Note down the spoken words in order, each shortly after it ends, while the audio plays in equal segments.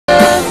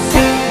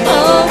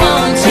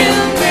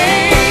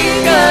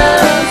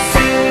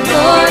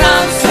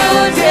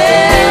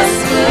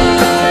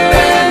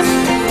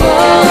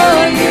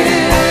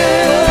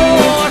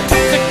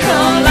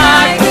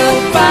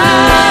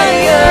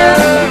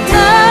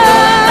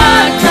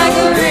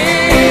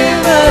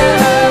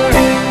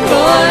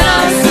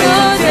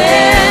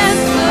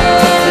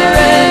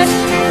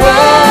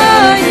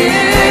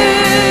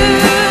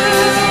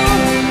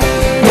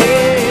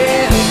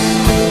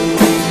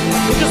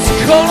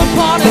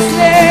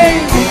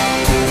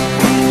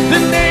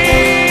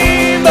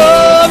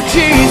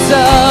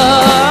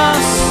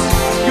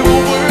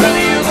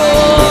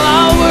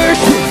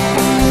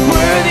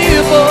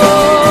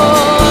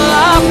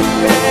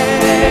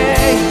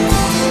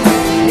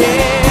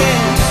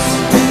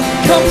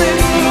Come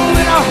and move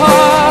in our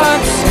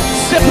hearts.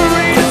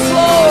 Separate us,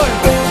 Lord.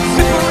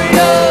 Separate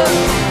us.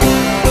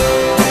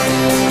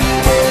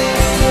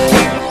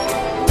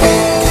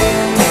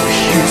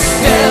 You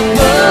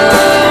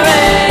separate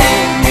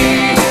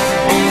me.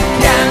 You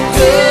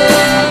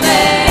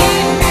captivate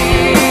me.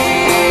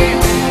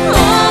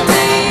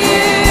 Only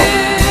you.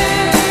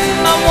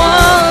 My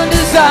one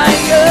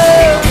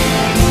desire.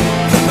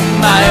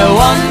 My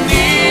one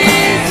desire.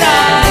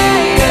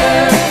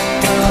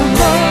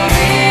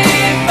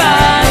 Holy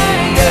fire.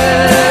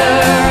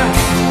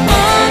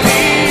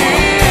 Only you.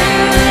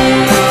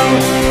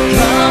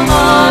 Come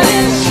on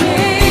and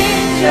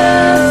change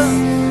us.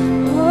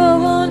 Oh,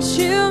 won't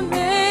you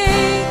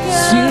make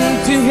us? Sing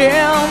to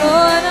Him.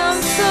 Lord, I'm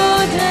so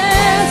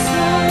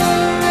desperate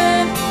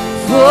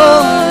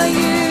for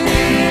you.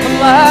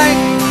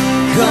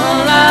 Come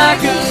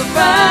like a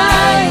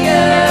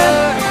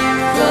fire,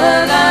 flow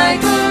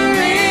like a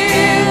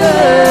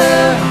river.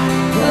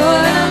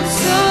 Lord, I'm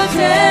so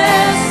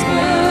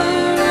desperate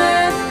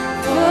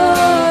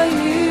for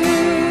you.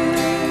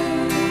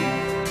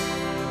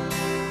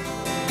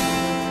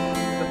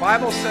 The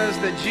Bible says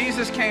that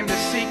Jesus came to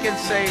seek and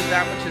save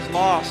that which is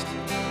lost.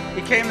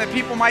 He came that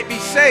people might be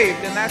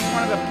saved, and that's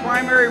one of the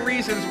primary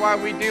reasons why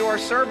we do our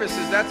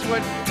services. That's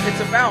what it's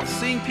about,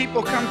 seeing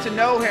people come to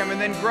know Him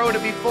and then grow to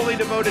be fully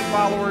devoted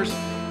followers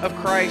of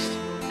Christ.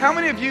 How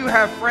many of you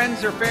have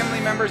friends or family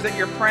members that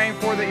you're praying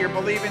for, that you're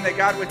believing that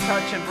God would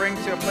touch and bring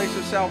to a place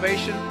of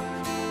salvation?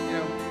 You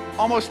know,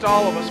 almost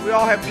all of us. We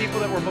all have people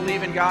that we're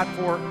believing God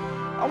for.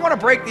 I want to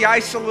break the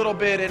ice a little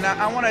bit, and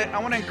I want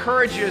to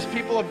encourage you, as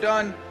people have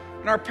done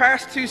in our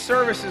past two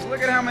services.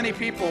 Look at how many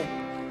people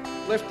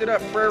lifted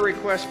up prayer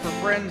requests for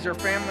friends or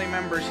family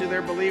members who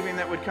they're believing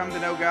that would come to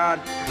know God.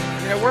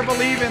 You know, we're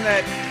believing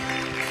that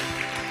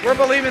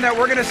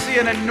we're going to see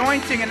an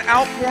anointing and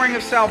outpouring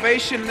of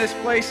salvation in this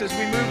place as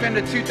we move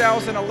into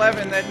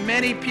 2011, that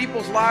many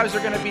people's lives are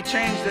going to be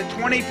changed, that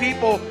 20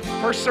 people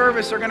per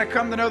service are going to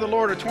come to know the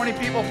Lord, or 20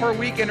 people per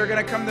weekend are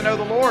going to come to know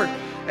the Lord.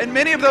 And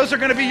many of those are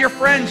going to be your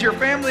friends, your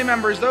family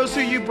members, those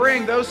who you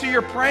bring, those who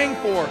you're praying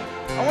for.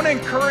 I want to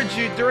encourage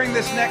you during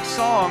this next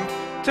song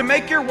to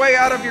make your way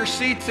out of your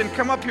seats and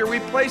come up here. We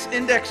place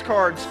index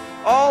cards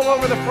all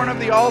over the front of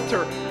the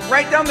altar.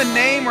 Write down the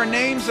name or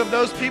names of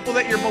those people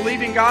that you're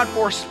believing God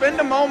for. Spend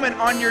a moment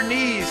on your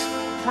knees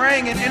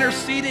praying and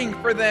interceding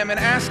for them and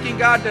asking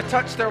God to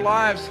touch their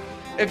lives.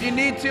 If you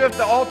need to, if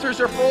the altars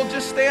are full,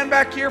 just stand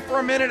back here for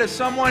a minute. As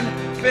someone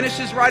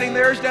finishes writing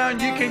theirs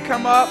down, you can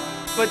come up.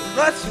 But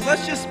let's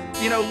just,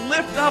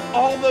 lift up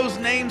all those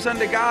names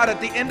unto God. At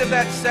the end of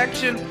that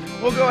section,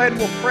 we'll go ahead and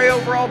we'll pray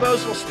over all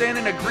those. We'll stand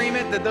in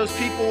agreement that those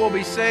people will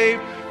be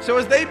saved. So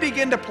as they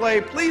begin to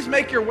play, please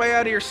make your way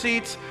out of your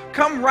seats.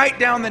 Come write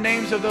down the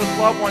names of those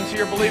loved ones who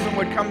you're believing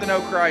would come to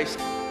know Christ.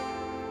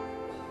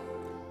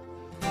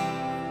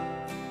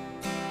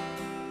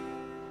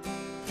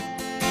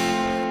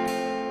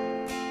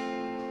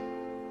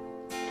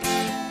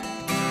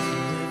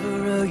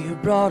 Deliverer, you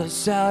brought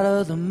us out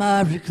of the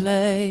miry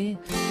clay.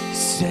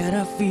 Set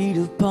our feet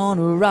upon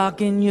a rock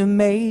and you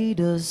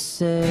made us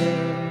say,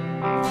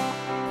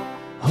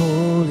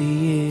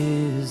 holy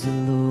is the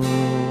Lord.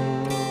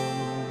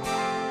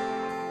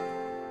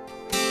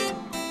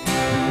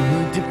 We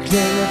would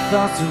declare your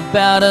thoughts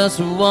about us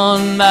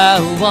one by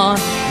one.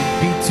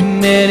 It'd be too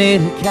many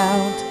to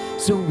count,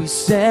 so we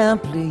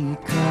simply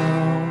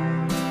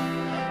come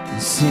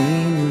and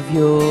sing of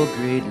your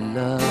great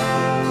love.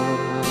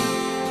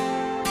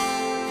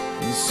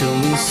 And so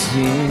we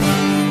sing,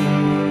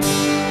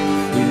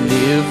 we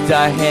lift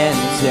our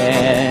hands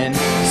and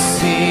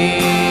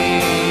sing.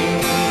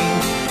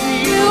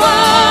 You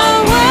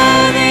are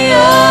worthy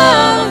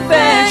of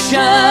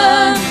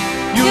affection.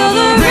 You're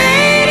the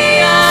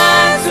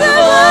radiance of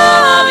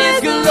all His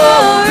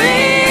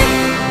glory.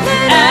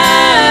 Let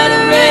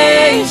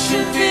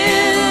adoration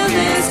fill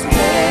this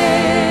place.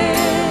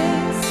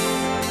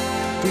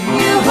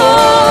 You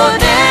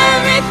hold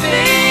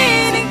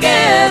everything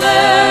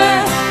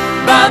together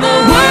by the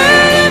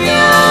word of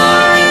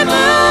your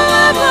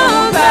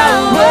immovable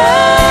power.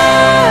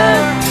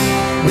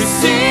 We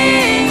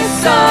sing a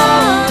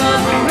song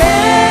of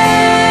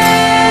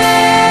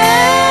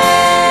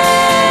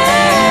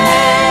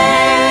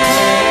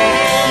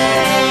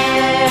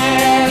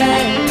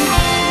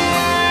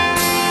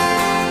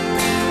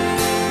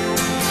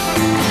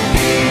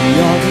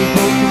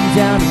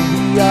down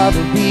and we are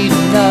the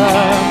beaten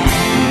up.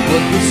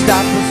 What will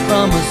stop us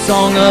from a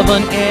song of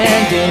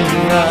unending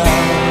love?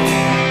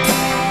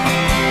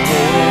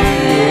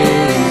 Holy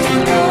is the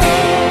Lord.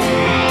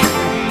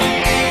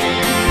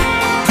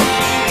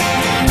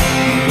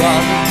 You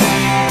are the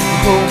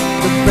hope,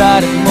 the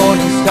bright and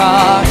morning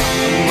star.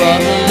 You are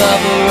the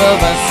lover of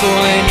our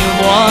soul and you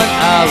want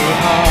our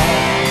heart.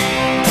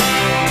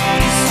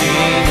 We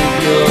sing of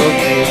your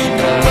great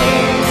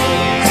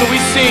love. So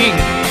we sing.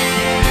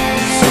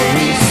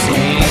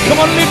 Come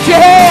on, lift your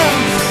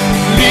hands.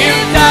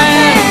 Lift our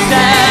hands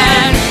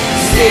and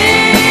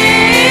sing.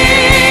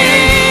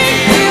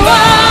 You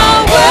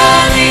are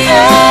worthy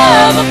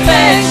of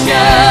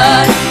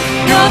affection.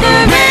 You're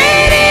the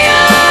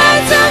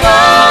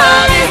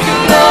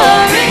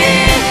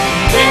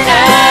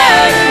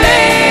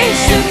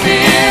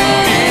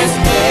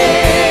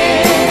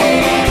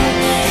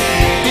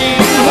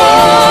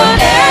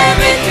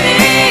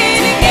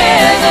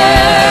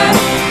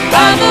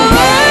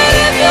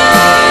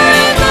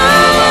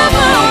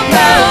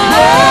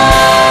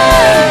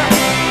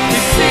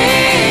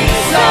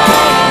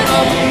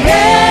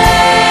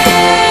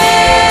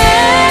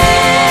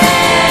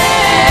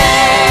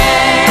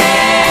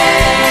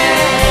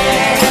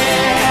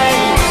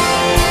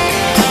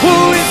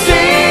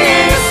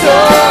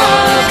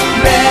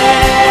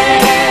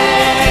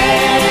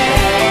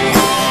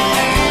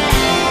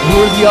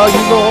Worthy are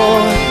you,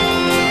 Lord.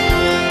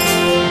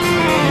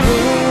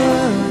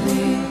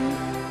 Worthy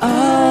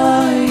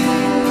are you,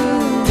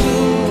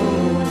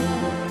 Lord.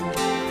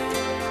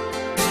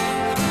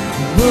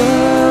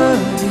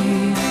 Worthy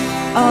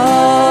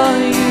are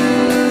you,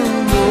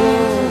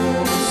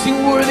 Lord. Sing,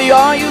 worthy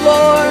are you,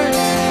 Lord.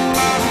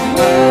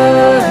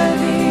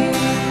 Worthy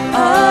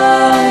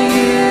are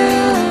you,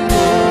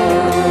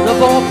 Lord.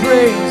 Of all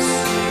praise,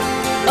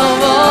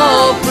 of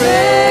all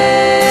praise,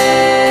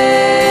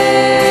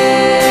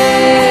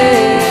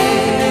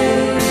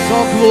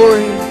 all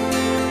glory.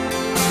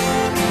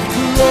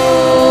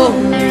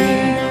 Glory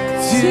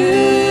to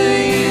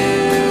you,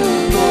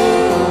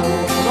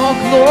 Lord. All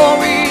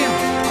glory,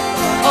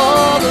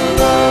 all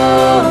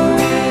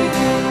glory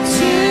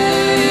to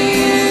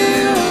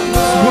you,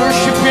 Lord.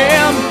 Worship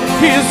Him,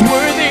 He is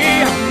worthy.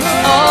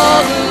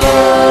 All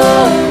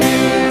glory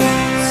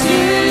to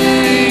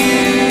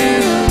you,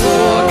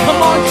 Lord. Come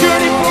on,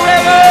 journey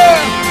forever,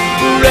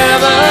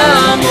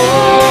 forevermore,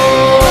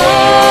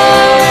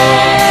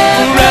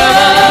 forevermore.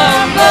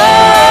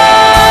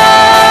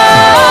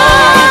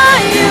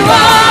 You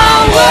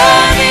are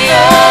worthy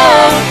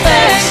of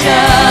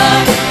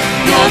affection.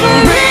 You're the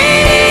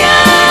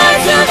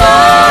radiance of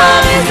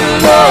all His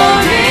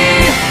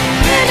glory,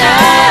 and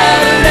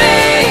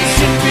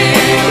adoration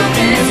fill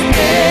this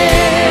place.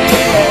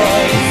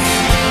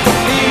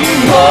 You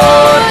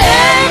hold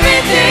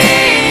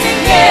everything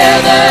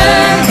together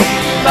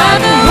by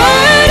the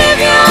word of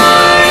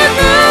your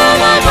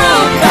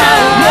immovable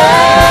power.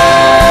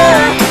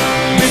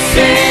 We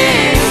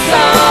sing a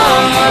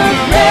song of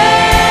praise.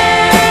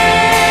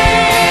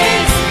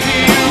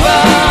 You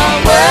are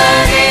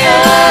worthy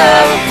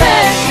of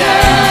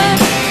affection.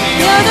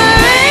 You're the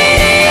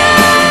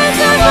radiance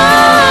of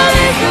all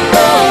His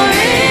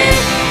glory,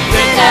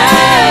 with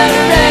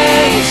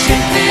adoration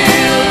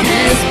fill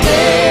this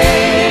place.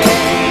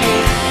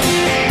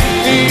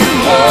 You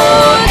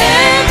hold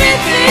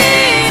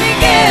everything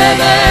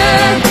together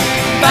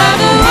by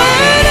the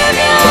word of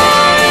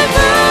your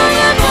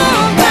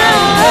immovable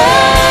power.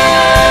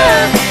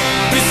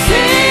 We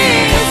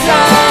sing a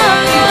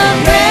song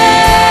of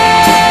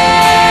praise.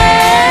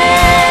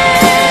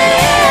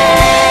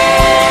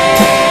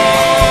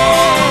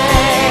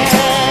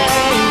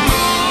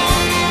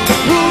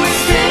 We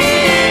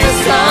sing a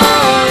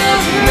song of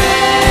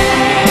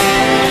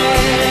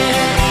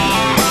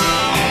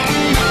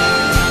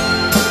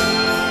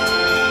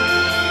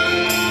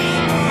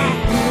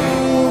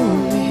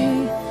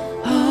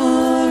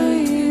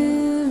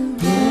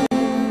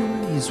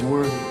He's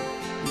worthy,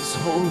 He's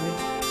holy.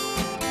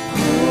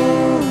 Holy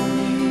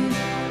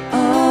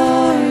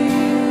are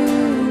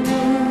you,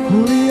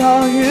 holy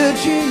are you,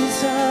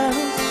 Jesus.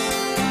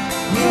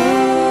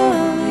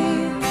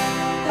 Holy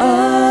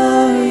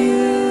are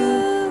you,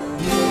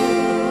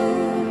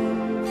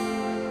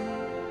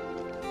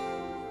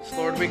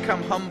 Lord, we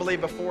come humbly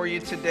before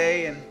you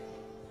today, and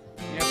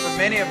for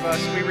many of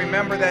us, we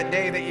remember that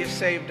day that you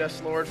saved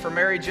us, Lord. For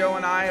Mary Jo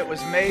and I, it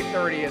was May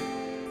 30th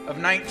of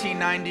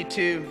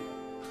 1992.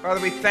 Father,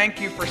 we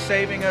thank you for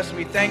saving us.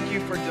 We thank you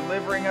for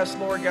delivering us,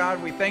 Lord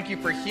God. We thank you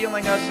for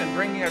healing us and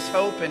bringing us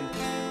hope and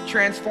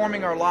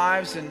transforming our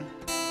lives. And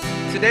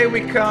today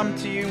we come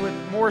to you with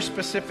more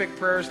specific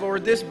prayers,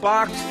 Lord. This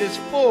box is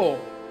full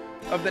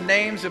of the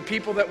names of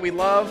people that we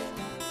love.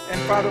 And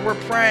Father, we're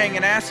praying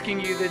and asking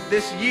you that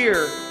this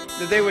year,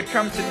 that they would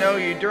come to know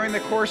you during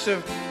the course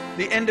of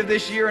the end of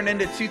this year and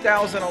into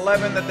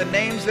 2011, that the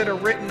names that are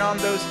written on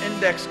those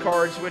index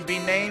cards would be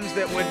names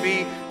that would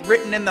be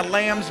written in the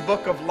Lamb's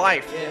Book of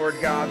Life, Lord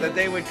God, that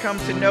they would come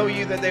to know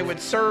you, that they would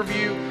serve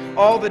you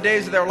all the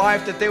days of their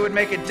life, that they would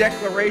make a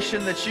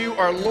declaration that you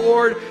are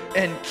Lord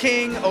and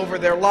King over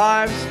their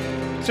lives.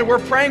 So we're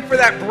praying for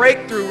that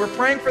breakthrough. We're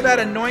praying for that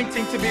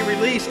anointing to be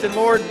released. And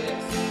Lord,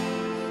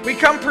 we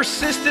come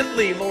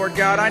persistently, Lord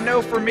God. I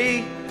know for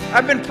me,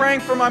 I've been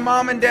praying for my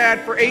mom and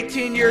dad for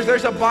 18 years.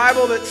 There's a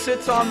Bible that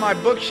sits on my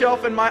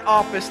bookshelf in my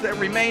office that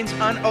remains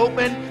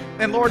unopened.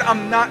 And Lord,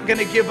 I'm not going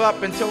to give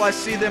up until I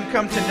see them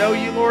come to know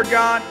you, Lord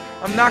God.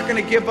 I'm not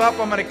going to give up.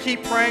 I'm going to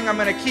keep praying. I'm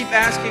going to keep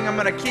asking. I'm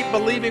going to keep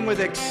believing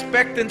with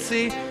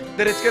expectancy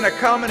that it's going to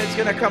come, and it's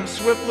going to come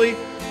swiftly.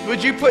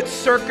 Would you put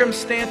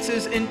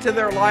circumstances into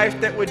their life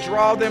that would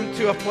draw them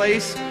to a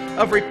place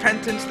of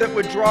repentance, that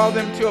would draw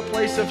them to a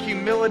place of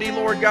humility,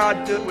 Lord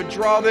God, that would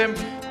draw them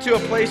to a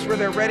place where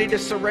they're ready to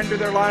surrender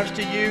their lives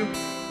to you?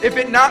 If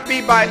it not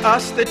be by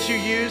us that you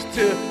use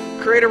to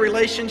create a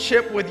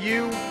relationship with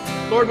you,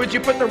 Lord, would you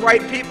put the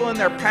right people in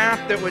their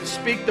path that would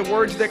speak the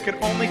words that could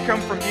only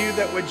come from you,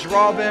 that would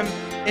draw them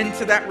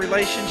into that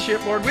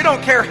relationship, Lord? We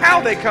don't care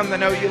how they come to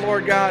know you,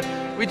 Lord God.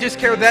 We just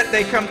care that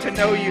they come to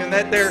know you, and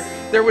that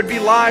there would be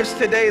lives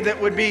today that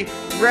would be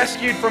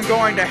rescued from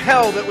going to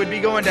hell, that would be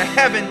going to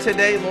heaven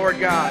today, Lord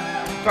God.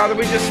 Father,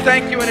 we just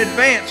thank you in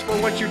advance for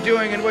what you're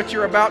doing and what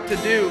you're about to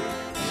do.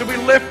 So we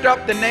lift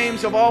up the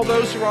names of all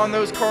those who are on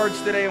those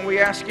cards today, and we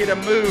ask you to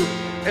move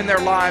in their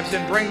lives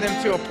and bring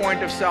them to a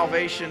point of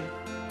salvation.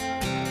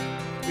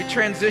 We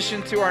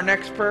transition to our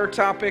next prayer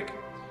topic,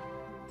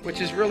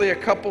 which is really a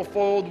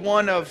couple-fold,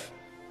 one of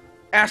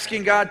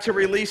asking God to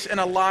release an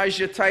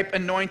Elijah-type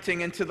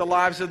anointing into the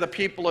lives of the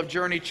people of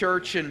Journey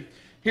Church. And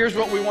here's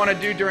what we want to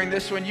do during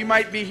this one. You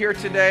might be here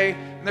today,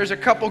 and there's a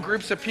couple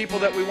groups of people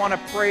that we want to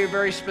pray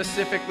very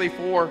specifically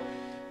for.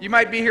 You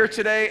might be here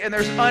today, and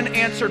there's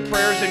unanswered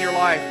prayers in your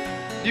life.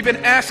 You've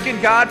been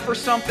asking God for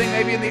something,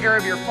 maybe in the area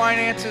of your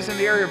finances, in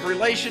the area of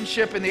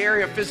relationship, in the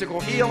area of physical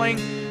healing.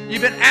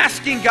 You've been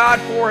asking God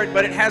for it,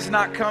 but it has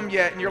not come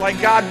yet. And you're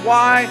like, God,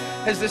 why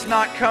has this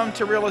not come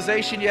to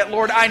realization yet?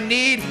 Lord, I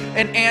need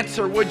an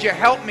answer. Would you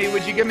help me?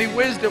 Would you give me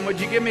wisdom? Would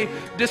you give me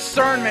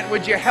discernment?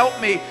 Would you help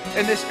me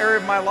in this area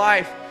of my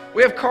life?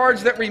 We have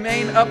cards that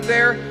remain up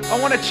there. I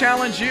want to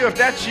challenge you, if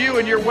that's you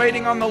and you're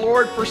waiting on the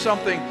Lord for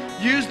something,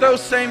 use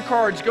those same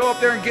cards. Go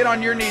up there and get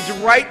on your knees.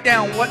 Write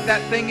down what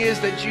that thing is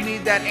that you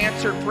need that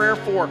answered prayer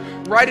for.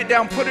 Write it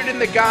down. Put it in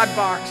the God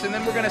box. And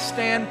then we're going to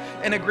stand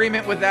in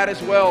agreement with that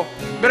as well.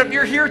 But if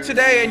you're here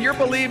today and you're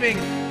believing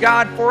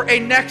God for a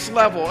next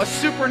level, a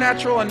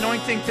supernatural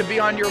anointing to be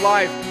on your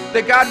life,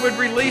 that God would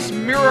release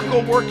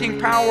miracle working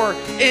power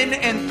in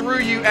and through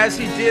you as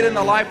he did in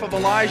the life of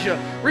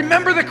Elijah.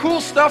 Remember the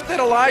cool stuff that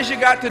Elijah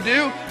got to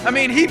do? I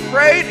mean, he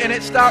prayed and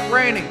it stopped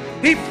raining.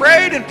 He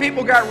prayed and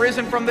people got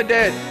risen from the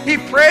dead. He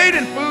prayed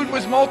and food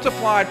was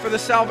multiplied for the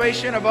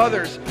salvation of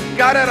others.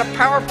 God had a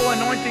powerful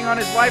anointing on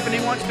his life, and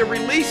he wants to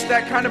release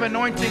that kind of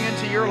anointing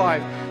into your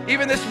life.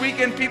 Even this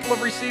weekend, people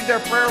have received their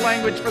prayer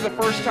language for the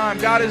first time.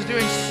 God is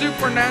doing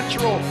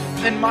supernatural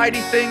and mighty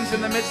things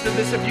in the midst of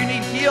this. If you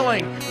need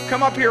healing,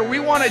 come up here. We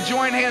want to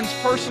join hands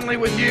personally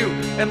with you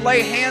and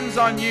lay hands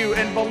on you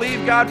and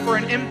believe God for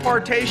an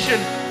impartation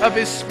of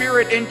his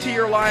Spirit into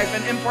your life,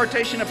 an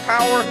impartation of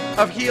power,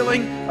 of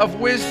healing, of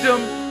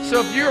wisdom. So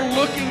if you're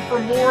looking for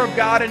more of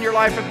God in your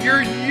life, if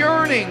you're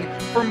yearning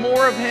for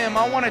more of him,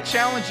 I want to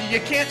challenge you. You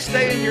can't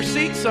stay in your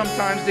seat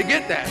sometimes to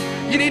get that.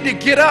 You need to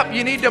get up.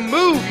 You need to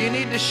move. You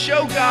need to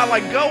show God,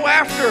 like, go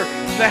after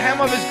the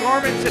hem of his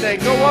garment today.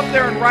 Go up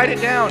there and write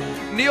it down.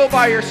 Kneel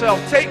by yourself.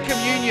 Take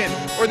communion.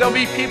 Or there'll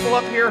be people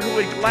up here who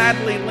would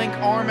gladly link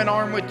arm in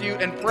arm with you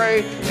and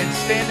pray and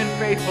stand in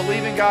faith,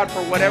 believing God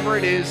for whatever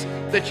it is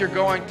that you're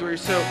going through.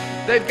 So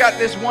they've got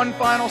this one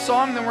final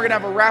song, then we're going to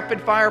have a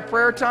rapid fire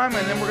prayer time,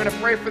 and then we're going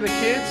to pray for the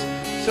kids.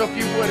 So if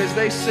you would, as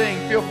they sing,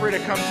 feel free to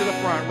come to the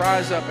front.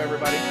 Rise up,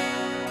 everybody.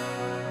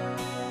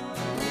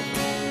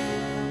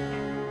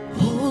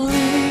 Holy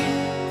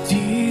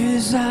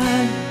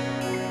design.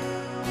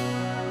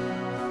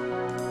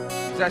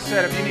 As I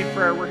said, if you need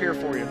prayer, we're here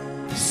for you.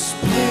 This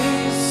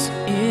place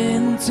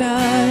in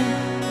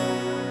time.